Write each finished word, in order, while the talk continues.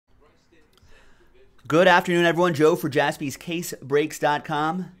Good afternoon, everyone. Joe for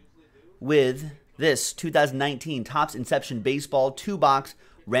jaspyscasebreaks.com with this 2019 Topps Inception Baseball 2-box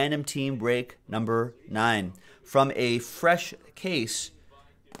random team break number 9 from a fresh case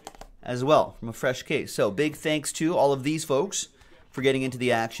as well. So big thanks to all of these folks for getting into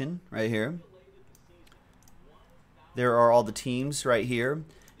the action right here. There are all the teams right here,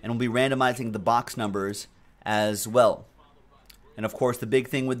 and we'll be randomizing the box numbers as well. And of course, the big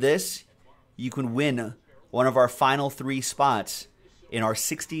thing with this, you can win one of our final 3 spots in our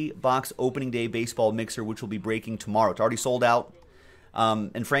 60-box opening day baseball mixer, which will be breaking tomorrow. It's already sold out.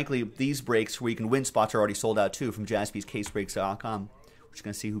 And frankly, these breaks where you can win spots are already sold out too from jaspyscasebreaks.com. We're just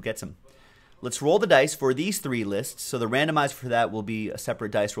going to see who gets them. Let's roll the dice for these 3 lists. So the randomizer for that will be a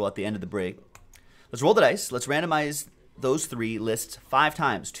separate dice roll at the end of the break. Let's roll the dice. Let's randomize those 3 lists 5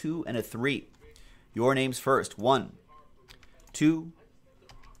 times, 2 and a 3. Your names first. 1, 2,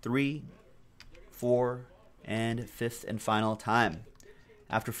 3, 4, and 5th and final time.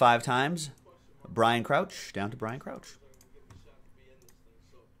 After 5 times, Brian Crouch, down to Brian Crouch.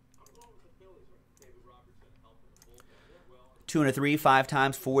 Two and a 3, 5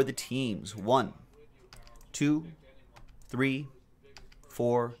 times for the teams. 1, 2, 3,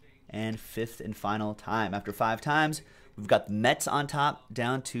 4, and 5th and final time. After 5 times, we've got the Mets on top,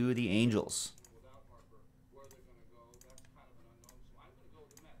 down to the Angels.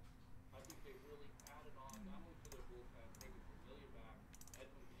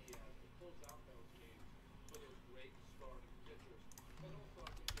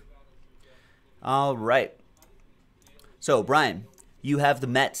 All right. So, Brian, you have the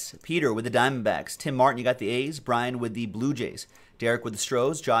Mets. Peter with the Diamondbacks. Tim Martin, you got the A's. Brian with the Blue Jays. Derek with the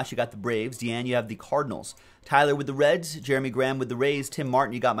Stros. Josh, you got the Braves. Deanne, you have the Cardinals. Tyler with the Reds. Jeremy Graham with the Rays. Tim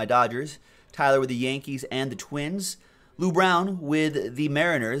Martin, you got my Dodgers. Tyler with the Yankees and the Twins. Lou Brown with the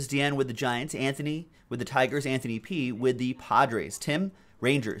Mariners. Deanne with the Giants. Anthony with the Tigers. Anthony P. with the Padres. Tim,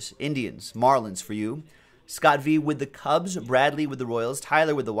 Rangers, Indians, Marlins for you. Scott V with the Cubs, Bradley with the Royals,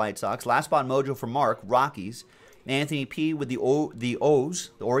 Tyler with the White Sox, Last Spot Mojo for Mark, Rockies, Anthony P with the Orioles,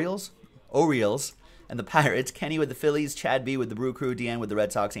 and the Pirates, Kenny with the Phillies, Chad B with the Brew Crew, Deanne with the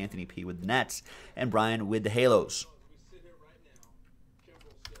Red Sox, Anthony P with the Nets, and Brian with the Halos.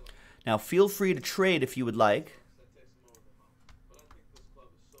 Now feel free to trade if you would like.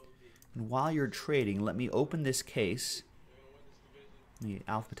 And while you're trading, let me open this case. Let me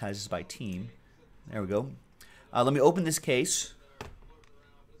alphabetize this by team. There we go. Let me open this case,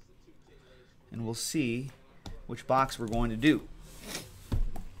 and we'll see which box we're going to do.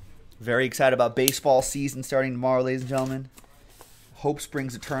 Very excited about baseball season starting tomorrow, ladies and gentlemen. Hope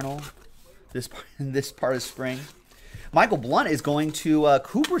springs eternal this part of spring. Michael Blunt is going to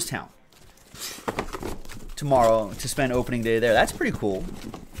Cooperstown tomorrow to spend opening day there. That's pretty cool.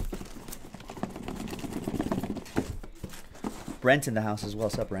 Brent's in the house as well.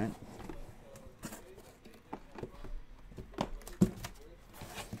 What's up, Brent?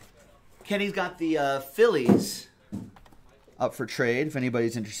 Kenny's got the Phillies up for trade if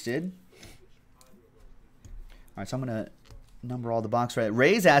anybody's interested. All right, so I'm going to number all the box right.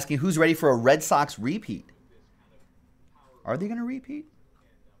 Ray's asking who's ready for a Red Sox repeat. Are they going to repeat?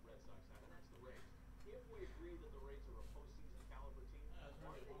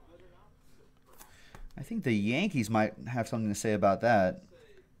 I think the Yankees might have something to say about that.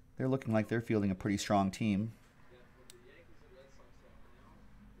 They're looking like they're fielding a pretty strong team.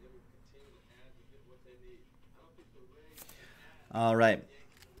 All right.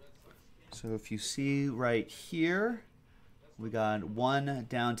 So if you see right here, we got 1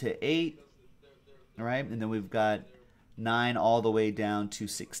 down to 8. All right. And then we've got 9 all the way down to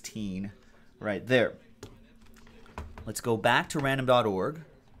 16 right there. Let's go back to random.org.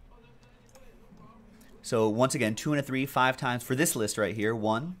 So once again, 2 and a 3, 5 times for this list right here.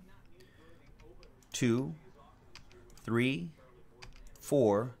 1, 2, 3,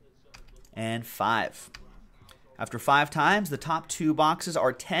 4, and 5. After 5 times, the top 2 boxes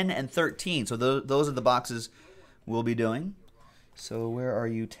are 10 and 13. So those are the boxes we'll be doing. So where are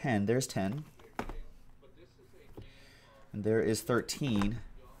you? 10. There's 10. And there is 13.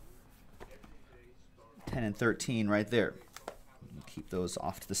 10 and 13 right there. Keep those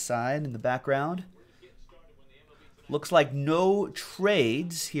off to the side in the background. Looks like no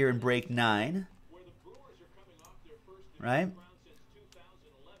trades here in break 9. Right?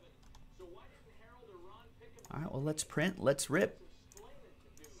 All right, well, let's print. Let's rip.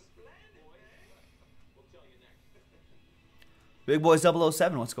 Big Boys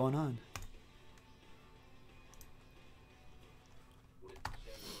 007, what's going on?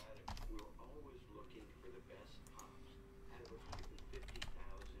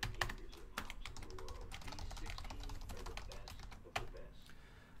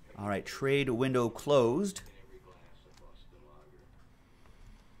 All right, trade window closed.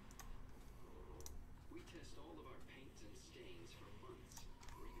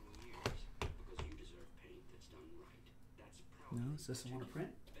 No, is this the one to print?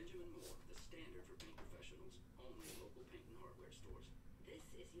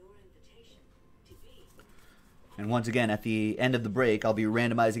 And once again, at the end of the break, I'll be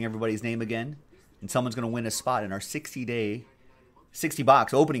randomizing everybody's name again. And someone's going to win a spot in our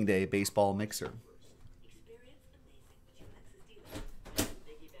 60-box opening day baseball mixer.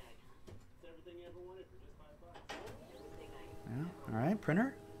 Yeah, all right,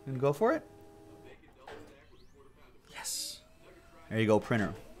 printer. You can go for it? Yes. There you go,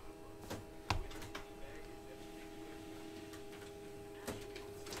 printer.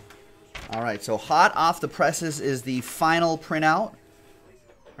 All right, so hot off the presses is the final printout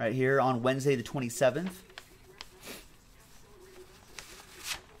right here on Wednesday the 27th.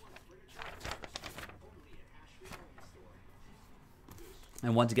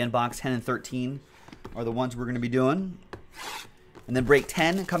 And once again, box 10 and 13 are the ones we're going to be doing. And then break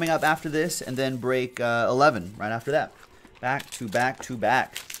 10 coming up after this, and then break 11 right after that. Back to back to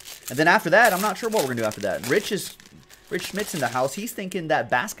back. And then after that, I'm not sure what we're going to do after that. Rich Schmidt's in the house. He's thinking that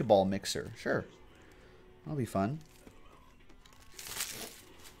basketball mixer. Sure. That'll be fun.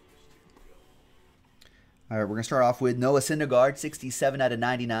 All right, we're going to start off with Noah Syndergaard, 67 out of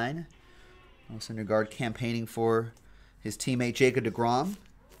 99. Noah Syndergaard campaigning for his teammate Jacob deGrom.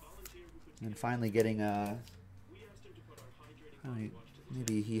 And finally getting,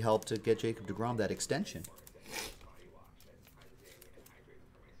 maybe he helped to get Jacob deGrom that extension.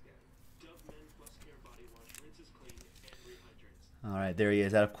 All right, there he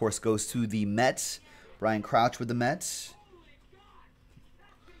is. That, of course, goes to the Mets. Brian Crouch with the Mets.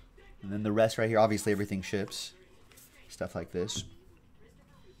 And then the rest right here, obviously everything ships. Stuff like this.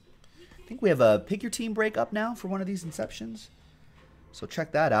 I think we have a pick your team break up now for one of these Inceptions. So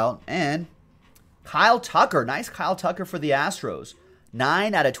check that out. And Kyle Tucker. Nice Kyle Tucker for the Astros.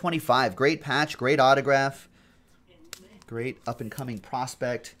 9 out of 25. Great patch, great autograph. Great up-and-coming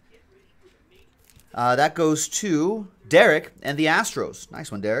prospect. That goes to Derek and the Astros.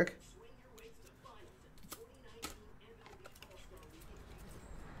 Nice one, Derek.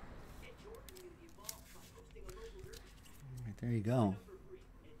 All right, there you go.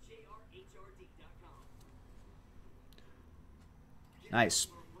 Nice.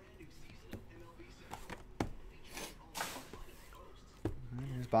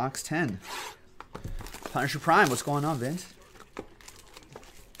 There's box 10. Punisher Prime, what's going on, Vince?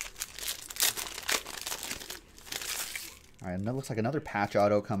 All right, and that looks like another patch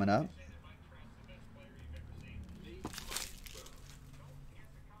auto coming up.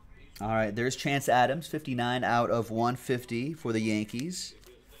 All right, there's Chance Adams, 59 out of 150 for the Yankees.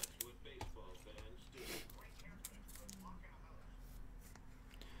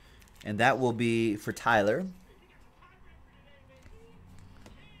 And that will be for Tyler.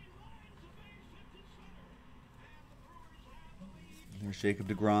 There's Jacob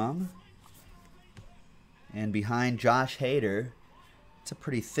deGrom. And behind Josh Hader, it's a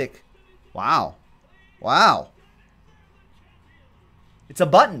pretty thick. Wow. Wow. It's a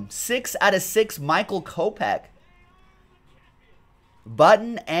button. 6 out of 6, Michael Kopech.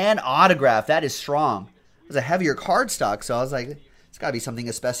 Button and autograph. That is strong. It was a heavier card stock, so I was like, it's got to be something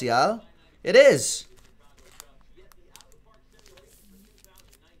especial. It is.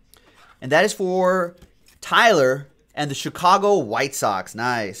 And that is for Tyler and the Chicago White Sox.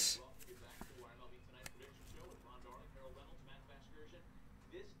 Nice.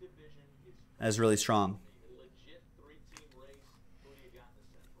 That's really strong.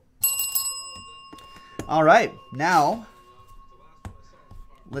 All right, now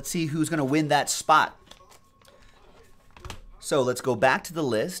let's see who's going to win that spot. So let's go back to the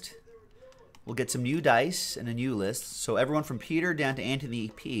list. We'll get some new dice and a new list. So everyone from Peter down to Anthony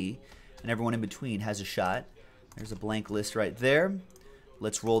P. and everyone in between has a shot. There's a blank list right there.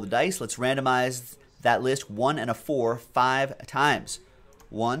 Let's roll the dice. Let's randomize that list 1 and a 4 5 times.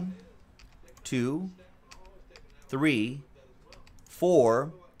 1, 2, 3,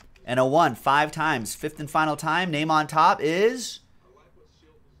 4, and a 1 5 times. Fifth and final time. Name on top is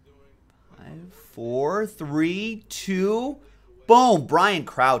 5, 4, 3, 2. Boom. Brian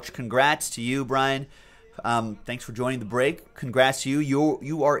Crouch. Congrats to you, Brian. Thanks for joining the break. Congrats to you.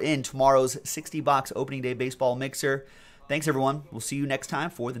 You are in tomorrow's 60-box opening day baseball mixer. Thanks, everyone. We'll see you next time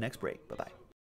for the next break. Bye-bye.